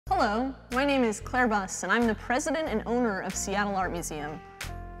Hello, my name is Claire Buss, and I'm the president and owner of Seattle Art Museum.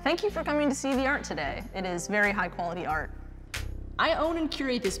 Thank you for coming to see the art today. It is very high quality art. I own and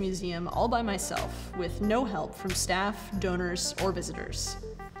curate this museum all by myself, with no help from staff, donors, or visitors.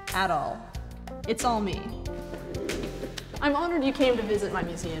 At all. It's all me. I'm honored you came to visit my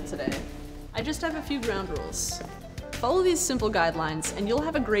museum today. I just have a few ground rules. Follow these simple guidelines and you'll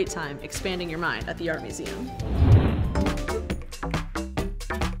have a great time expanding your mind at the art museum.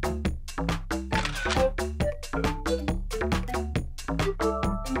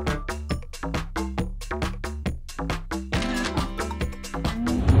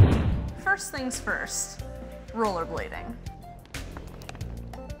 First things first, rollerblading.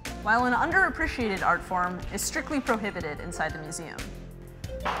 While an underappreciated art form is strictly prohibited inside the museum.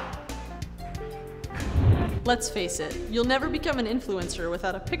 Let's face it, you'll never become an influencer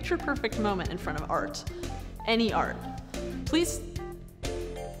without a picture-perfect moment in front of art. Any art. Please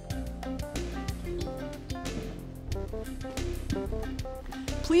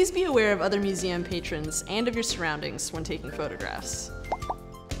be aware of other museum patrons and of your surroundings when taking photographs.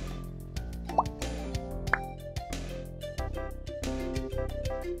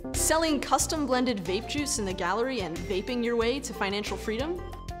 Selling custom blended vape juice in the gallery and vaping your way to financial freedom?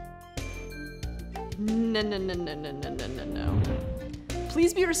 No.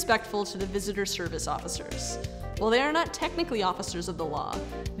 Please be respectful to the visitor service officers. While they are not technically officers of the law,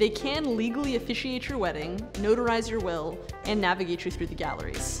 they can legally officiate your wedding, notarize your will, and navigate you through the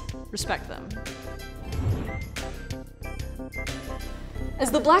galleries. Respect them.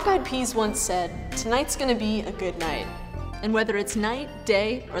 As the Black Eyed Peas once said, tonight's gonna be a good night. And whether it's night,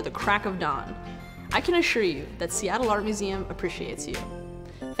 day, or the crack of dawn, I can assure you that Seattle Art Museum appreciates you.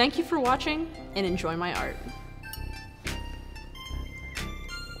 Thank you for watching, and enjoy my art.